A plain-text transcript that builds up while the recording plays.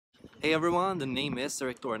Hey everyone, the name is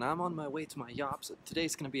Erik Thor and I'm on my way to my job, so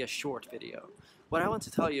today's gonna be a short video. What I want to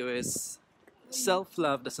tell you is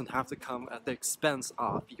self-love doesn't have to come at the expense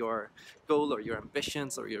of your goal or your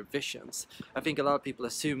ambitions or your visions. I think a lot of people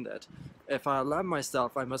assume that if I love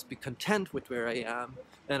myself, I must be content with where I am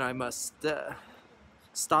and I must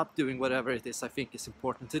stop doing whatever it is I think is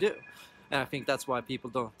important to do. And I think that's why people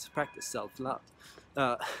don't practice self-love.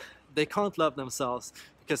 They can't love themselves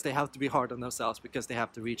because they have to be hard on themselves because they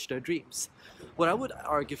have to reach their dreams. What I would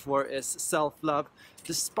argue for is self-love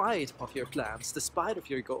despite of your plans, despite of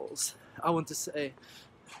your goals. I want to say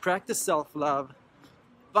practice self-love,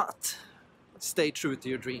 but stay true to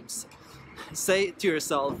your dreams. Say to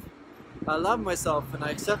yourself, I love myself and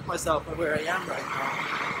I accept myself and where I am right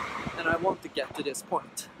now, and I want to get to this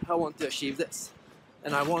point. I want to achieve this,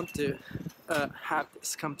 and I want to have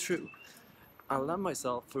this come true. I love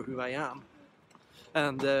myself for who I am,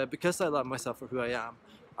 and because I love myself for who I am,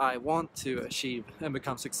 I want to achieve and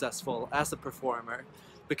become successful as a performer.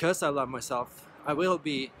 Because I love myself, I will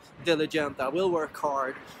be diligent, I will work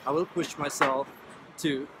hard, I will push myself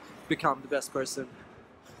to become the best person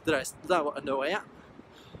that I know I am.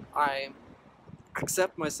 I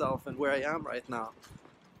accept myself and where I am right now,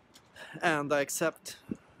 and I accept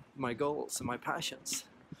my goals and my passions.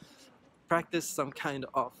 Practice some kind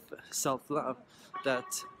of self-love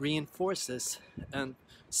that reinforces and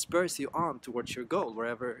spurs you on towards your goal,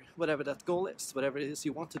 whatever that goal is, whatever it is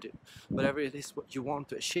you want to do, whatever it is what you want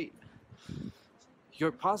to achieve.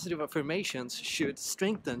 Your positive affirmations should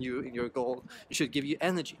strengthen you in your goal. It should give you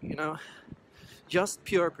energy, you know. Just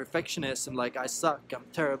pure perfectionism, like I suck, I'm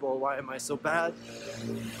terrible, why am I so bad?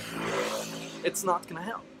 It's not gonna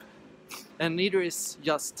help. And neither is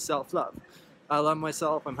just self-love. I love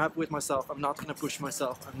myself, I'm happy with myself, I'm not gonna push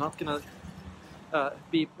myself, I'm not gonna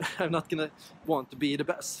want to be the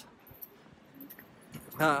best.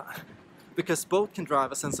 Because both can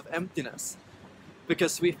drive a sense of emptiness.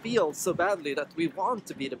 Because we feel so badly that we want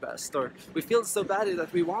to be the best, or we feel so badly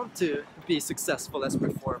that we want to be successful as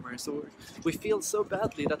performers, or we feel so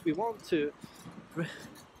badly that we want to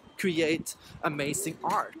create amazing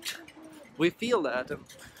art. We feel that, and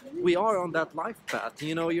we are on that life path.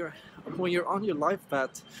 You know, when you're on your life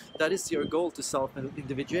path, that is your goal to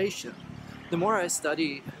self-individuation. The more I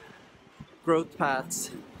study growth paths,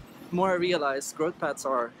 the more I realize growth paths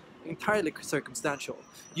are entirely circumstantial.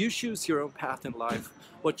 You choose your own path in life,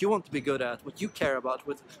 what you want to be good at, what you care about,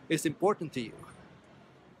 what is important to you.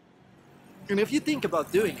 And if you think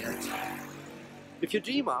about doing it, if you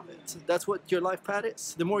dream of it, that's what your life path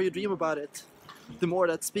is. The more you dream about it, the more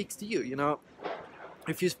that speaks to you, you know.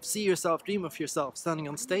 If you see yourself, dream of yourself standing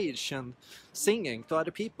on stage and singing to other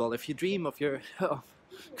people, if you dream of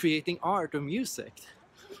creating art or music,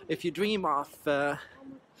 if you dream of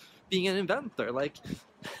being an inventor, like,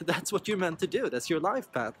 that's what you're meant to do, that's your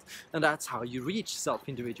life path, and that's how you reach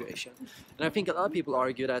self-individuation. And I think a lot of people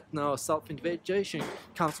argue that no, self-individuation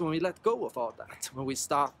comes when we let go of all that, when we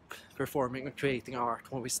stop performing and creating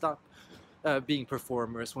art, when we stop being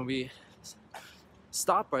performers, when we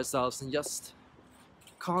stop ourselves and just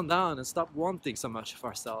calm down and stop wanting so much of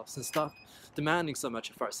ourselves and stop demanding so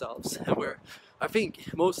much of ourselves. And I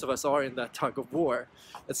think most of us are in that tug of war.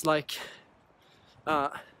 It's like,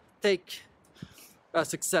 take a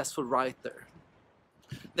successful writer.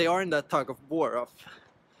 They are in that tug of war of,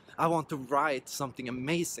 I want to write something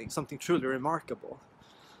amazing, something truly remarkable.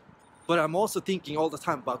 But I'm also thinking all the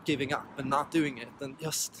time about giving up and not doing it and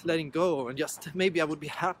just letting go, and just maybe I would be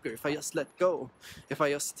happier if I just let go, if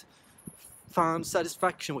I just found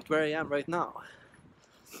satisfaction with where I am right now.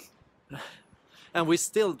 And we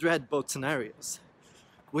still dread both scenarios.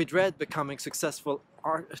 We dread becoming successful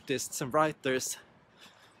artists and writers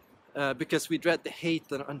because we dread the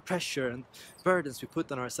hate and pressure and burdens we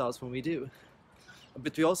put on ourselves when we do.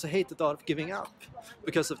 But we also hate the thought of giving up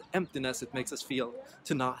because of the emptiness it makes us feel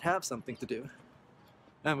to not have something to do.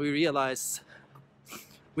 And we realize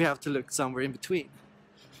we have to look somewhere in between.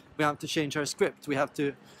 We have to change our script. We have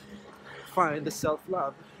to find the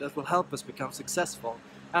self-love that will help us become successful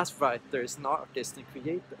as writers and artists and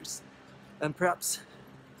creators. And perhaps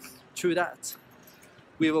through that,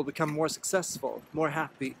 we will become more successful, more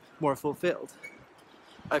happy, more fulfilled.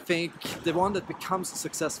 I think the one that becomes a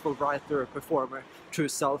successful writer or performer through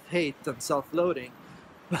self-hate and self-loathing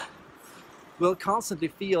will constantly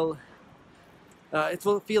feel, it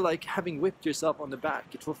will feel like having whipped yourself on the back.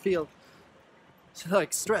 It will feel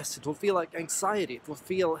like stress, it will feel like anxiety, it will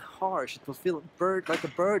feel harsh, it will feel like a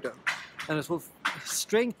burden, and it will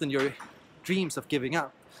strengthen your dreams of giving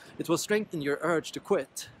up. It will strengthen your urge to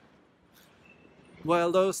quit.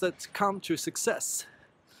 While those that come through success,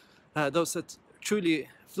 those that truly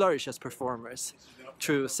flourish as performers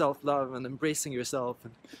through self-love and embracing yourself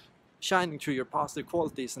and shining through your positive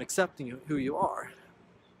qualities and accepting who you are,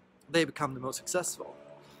 they become the most successful.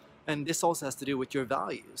 And this also has to do with your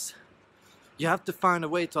values. You have to find a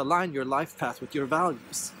way to align your life path with your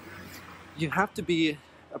values. You have to be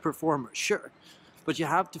a performer, sure, but you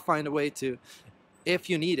have to find a way to, if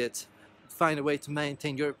you need it, find a way to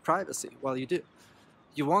maintain your privacy while you do.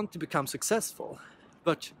 You want to become successful,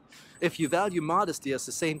 but if you value modesty at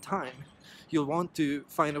the same time, you'll want to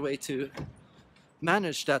find a way to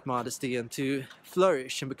manage that modesty and to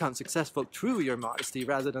flourish and become successful through your modesty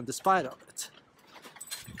rather than despite of it.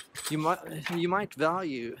 You might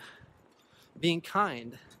value being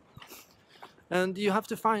kind, and you have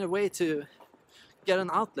to find a way to get an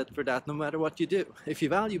outlet for that no matter what you do. If you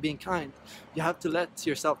value being kind, you have to let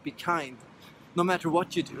yourself be kind no matter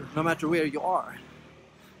what you do, no matter where you are.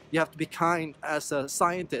 You have to be kind as a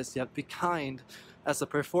scientist, you have to be kind as a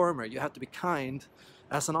performer, you have to be kind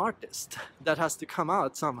as an artist. That has to come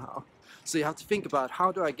out somehow. So you have to think about,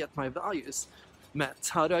 how do I get my values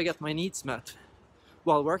met? How do I get my needs met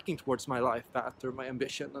while working towards my life path or my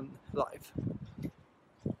ambition in life?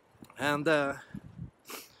 And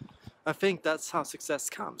I think that's how success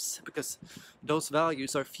comes, because those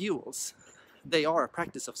values are fuels. They are a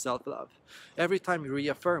practice of self-love. Every time you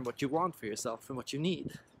reaffirm what you want for yourself and what you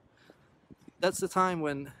need, that's the time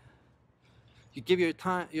when you give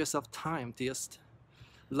yourself time to just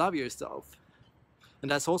love yourself. And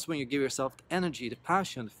that's also when you give yourself the energy, the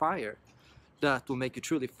passion, the fire that will make you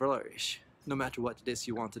truly flourish, no matter what it is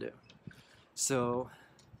you want to do. So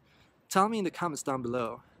tell me in the comments down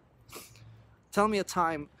below. Tell me a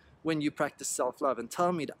time when you practice self-love, and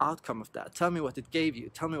tell me the outcome of that. Tell me what it gave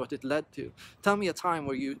you. Tell me what it led to. Tell me a time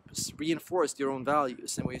where you reinforced your own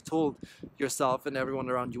values and where you told yourself and everyone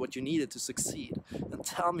around you what you needed to succeed. And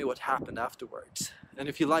tell me what happened afterwards. And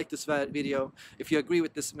if you like this video, if you agree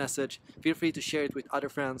with this message, feel free to share it with other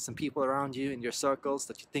friends and people around you in your circles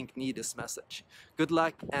that you think need this message. Good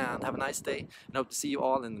luck and have a nice day, and I hope to see you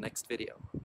all in the next video.